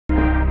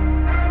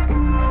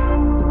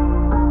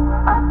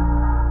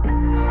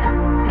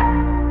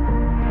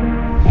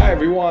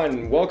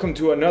everyone, welcome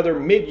to another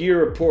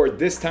mid-year report,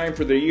 this time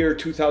for the year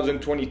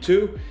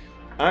 2022.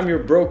 I'm your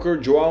broker,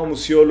 Joao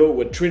Musiolo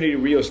with Trinity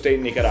Real Estate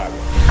in Nicaragua.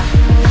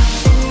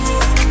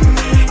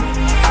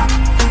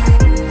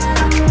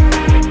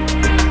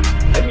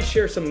 Let me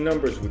share some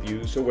numbers with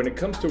you so when it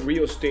comes to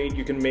real estate,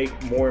 you can make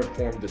more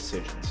informed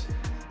decisions.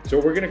 So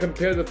we're going to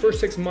compare the first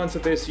 6 months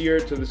of this year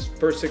to the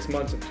first 6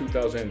 months of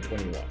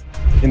 2021.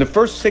 In the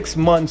first 6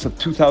 months of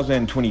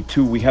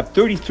 2022, we have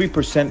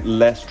 33%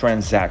 less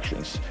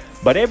transactions,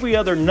 but every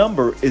other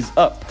number is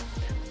up.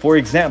 For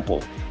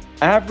example,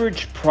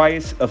 average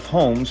price of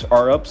homes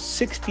are up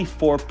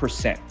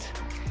 64%,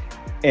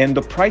 and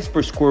the price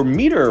per square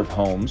meter of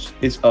homes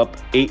is up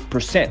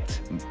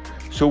 8%.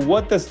 So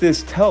what does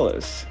this tell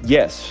us?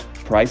 Yes,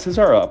 prices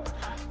are up,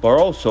 but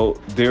also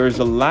there is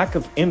a lack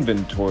of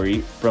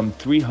inventory from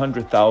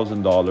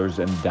 $300,000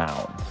 and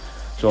down.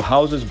 So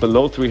houses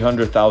below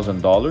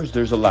 $300,000,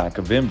 there's a lack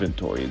of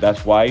inventory.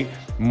 That's why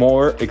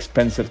more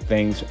expensive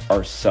things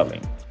are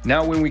selling.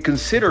 Now, when we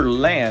consider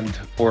land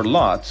or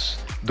lots,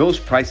 those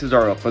prices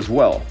are up as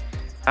well.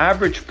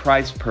 Average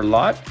price per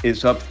lot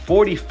is up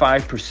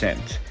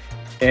 45%,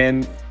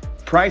 and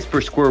price per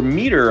square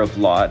meter of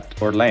lot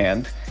or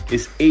land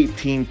is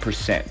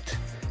 18%.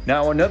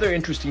 Now, another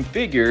interesting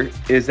figure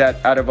is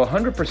that out of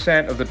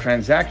 100% of the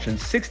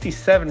transactions,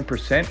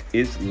 67%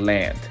 is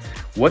land.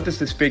 What does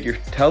this figure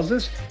tells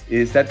us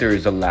is that there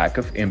is a lack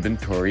of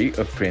inventory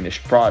of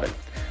finished product.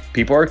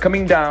 People are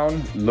coming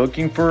down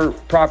looking for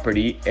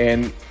property,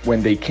 and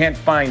when they can't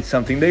find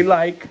something they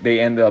like, they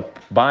end up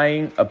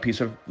buying a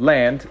piece of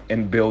land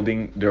and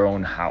building their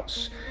own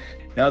house.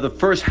 Now, the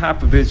first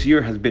half of this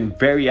year has been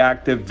very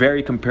active,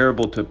 very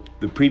comparable to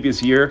the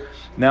previous year.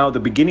 Now, the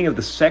beginning of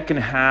the second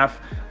half,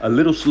 a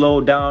little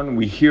slowed down.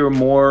 We hear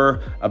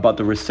more about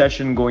the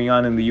recession going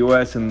on in the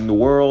US and the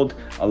world,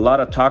 a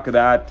lot of talk of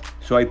that.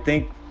 So I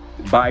think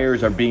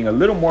buyers are being a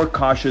little more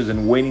cautious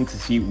and waiting to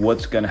see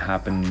what's going to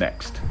happen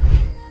next.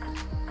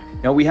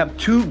 Now, we have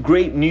two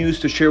great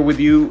news to share with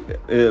you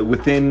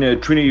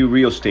within Trinity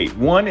Real Estate.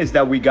 One is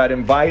that we got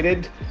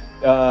invited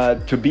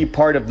to be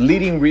part of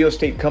leading real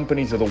estate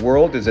companies of the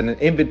world. Is an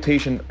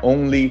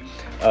invitation-only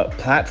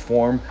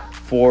platform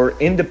for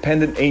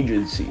independent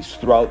agencies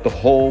throughout the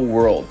whole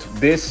world.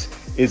 This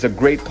is a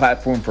great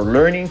platform for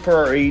learning for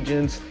our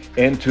agents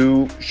and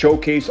to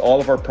showcase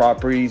all of our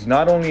properties,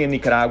 not only in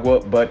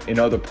Nicaragua, but in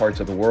other parts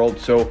of the world.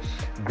 So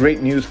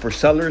great news for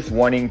sellers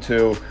wanting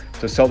to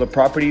sell the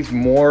properties.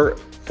 More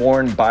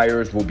foreign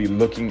buyers will be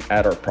looking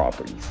at our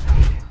properties.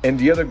 And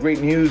the other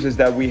great news is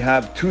that we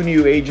have two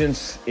new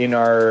agents in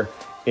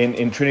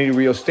Trinity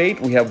Real Estate.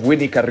 We have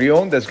Whitney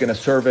Carrion that's going to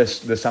service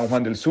the San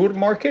Juan del Sur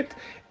market.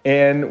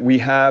 And we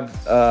have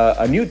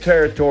a new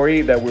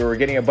territory that we were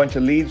getting a bunch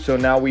of leads. So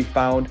now we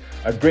found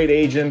a great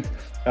agent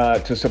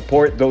to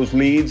support those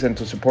leads and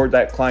to support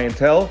that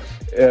clientele.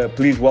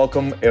 Please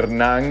welcome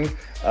Hernan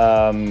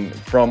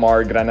from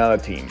our Granada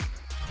team.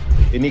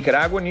 In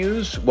Nicaragua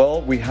news,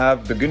 well, we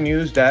have the good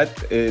news that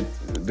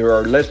there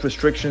are less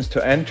restrictions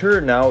to enter.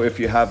 Now, if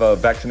you have a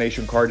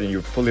vaccination card and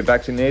you're fully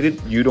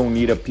vaccinated, you don't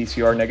need a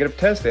PCR negative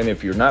test. And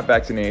if you're not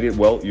vaccinated,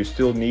 well, you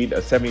still need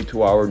a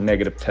 72-hour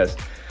negative test,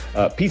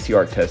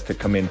 PCR test to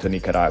come into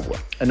Nicaragua.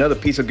 Another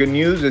piece of good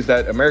news is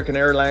that American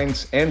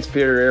Airlines and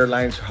Spirit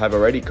Airlines have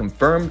already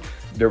confirmed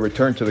their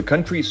return to the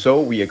country. So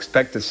we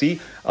expect to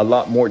see a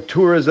lot more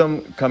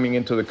tourism coming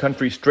into the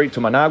country straight to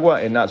Managua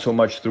and not so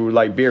much through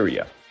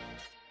Liberia.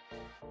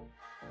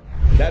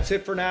 That's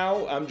it for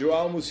now. I'm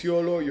Joao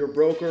Musiolo, your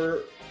broker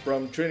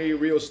from Trinity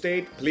Real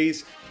Estate.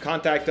 Please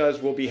contact us.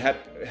 We'll be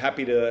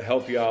happy to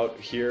help you out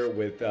here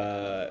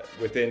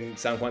within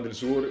San Juan del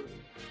Sur,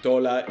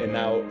 Tola, and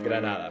now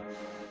Granada.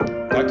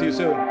 Talk to you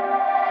soon.